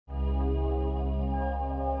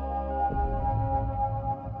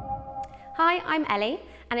Hi, I'm Ellie,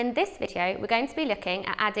 and in this video we're going to be looking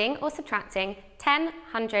at adding or subtracting 10,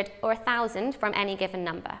 100 or 1,000 from any given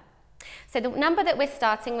number. So the number that we're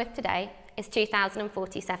starting with today is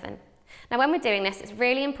 2,047. Now when we're doing this, it's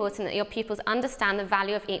really important that your pupils understand the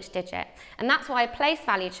value of each digit, and that's why a place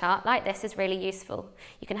value chart like this is really useful.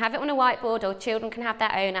 You can have it on a whiteboard or children can have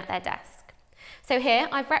their own at their desk. So here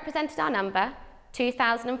I've represented our number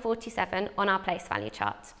 2,047 on our place value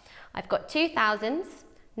chart. I've got 2 thousands,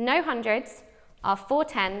 no hundreds, our 4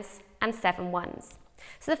 tens and 7 ones.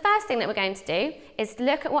 So the first thing that we're going to do is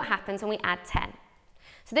look at what happens when we add 10.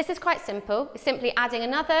 So this is quite simple. It's simply adding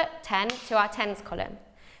another 10 to our tens column.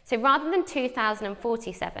 So rather than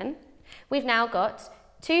 2,047, we've now got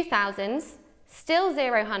 2 thousands, still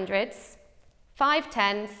 0 hundreds, 5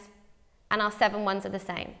 tens, and our 7 ones are the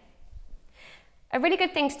same. A really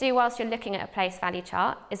good thing to do whilst you're looking at a place value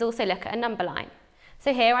chart is also look at a number line.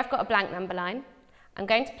 So here I've got a blank number line. I'm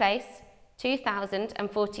going to place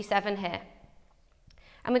 2,047 here.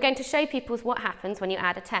 And we're going to show people what happens when you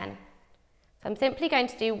add a 10. So I'm simply going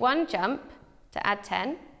to do one jump to add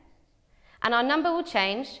 10, and our number will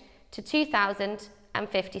change to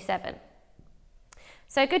 2,057.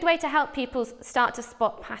 So a good way to help people start to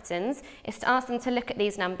spot patterns is to ask them to look at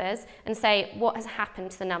these numbers and say what has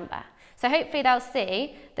happened to the number. So hopefully they'll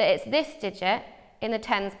see that it's this digit in the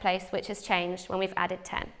tens place which has changed when we've added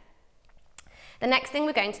 10. The next thing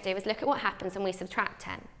we're going to do is look at what happens when we subtract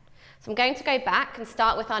 10. So I'm going to go back and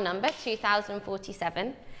start with our number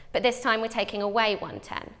 2,047, but this time we're taking away one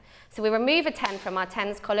 10. So we remove a 10 from our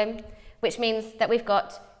tens column, which means that we've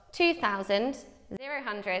got 2,000, 0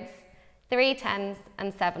 hundreds, 3 tens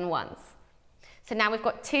and 7 ones. So now we've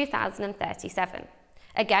got 2,037.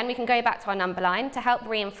 Again, we can go back to our number line to help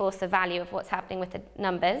reinforce the value of what's happening with the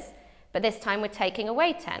numbers, but this time we're taking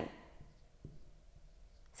away 10.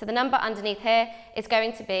 So the number underneath here is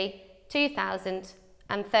going to be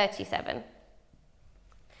 2,037.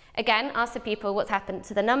 Again, ask the people what's happened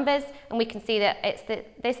to the numbers, and we can see that it's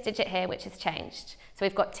this digit here which has changed. So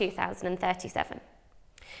we've got 2,037.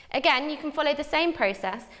 Again, you can follow the same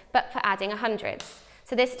process, but for adding hundreds.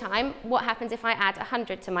 So this time, what happens if I add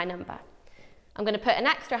 100 to my number? I'm going to put an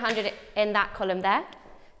extra 100 in that column there.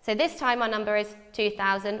 So this time our number is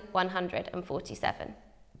 2,147.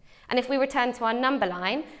 And if we return to our number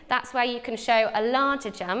line, that's where you can show a larger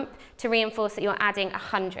jump to reinforce that you're adding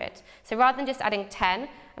 100. So rather than just adding 10,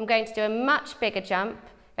 I'm going to do a much bigger jump,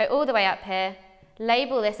 go all the way up here,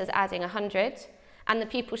 label this as adding 100, and the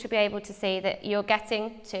people should be able to see that you're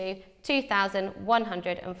getting to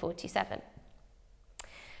 2,147.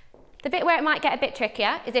 The bit where it might get a bit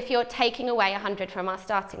trickier is if you're taking away 100 from our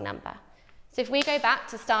starting number. So if we go back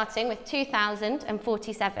to starting with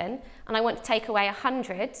 2,047 and I want to take away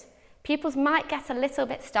 100, pupils might get a little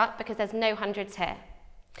bit stuck because there's no hundreds here.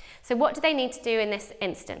 So what do they need to do in this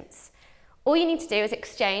instance? All you need to do is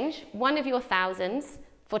exchange one of your thousands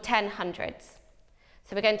for 10 hundreds.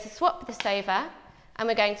 So we're going to swap this over and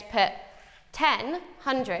we're going to put 10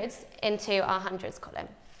 hundreds into our hundreds column.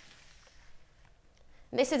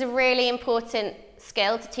 This is a really important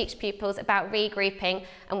skill to teach pupils about regrouping,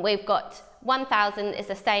 and we've got 1,000 is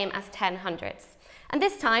the same as 10 hundreds. And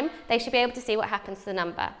this time they should be able to see what happens to the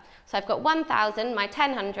number. So I've got 1,000, my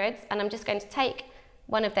 10 hundreds, and I'm just going to take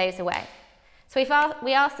one of those away. So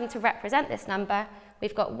we asked them to represent this number.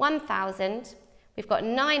 We've got 1,000, we've got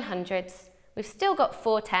 9 hundreds, we've still got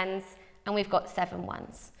 4 tens, and we've got 7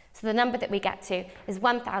 ones. So the number that we get to is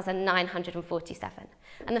 1,947.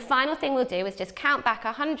 And the final thing we'll do is just count back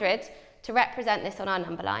 100 to represent this on our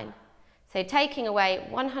number line. So taking away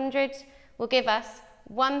 100 will give us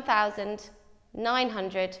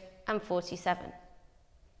 1,947.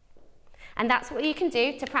 And that's what you can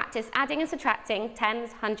do to practice adding and subtracting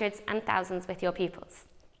tens, hundreds and thousands with your pupils.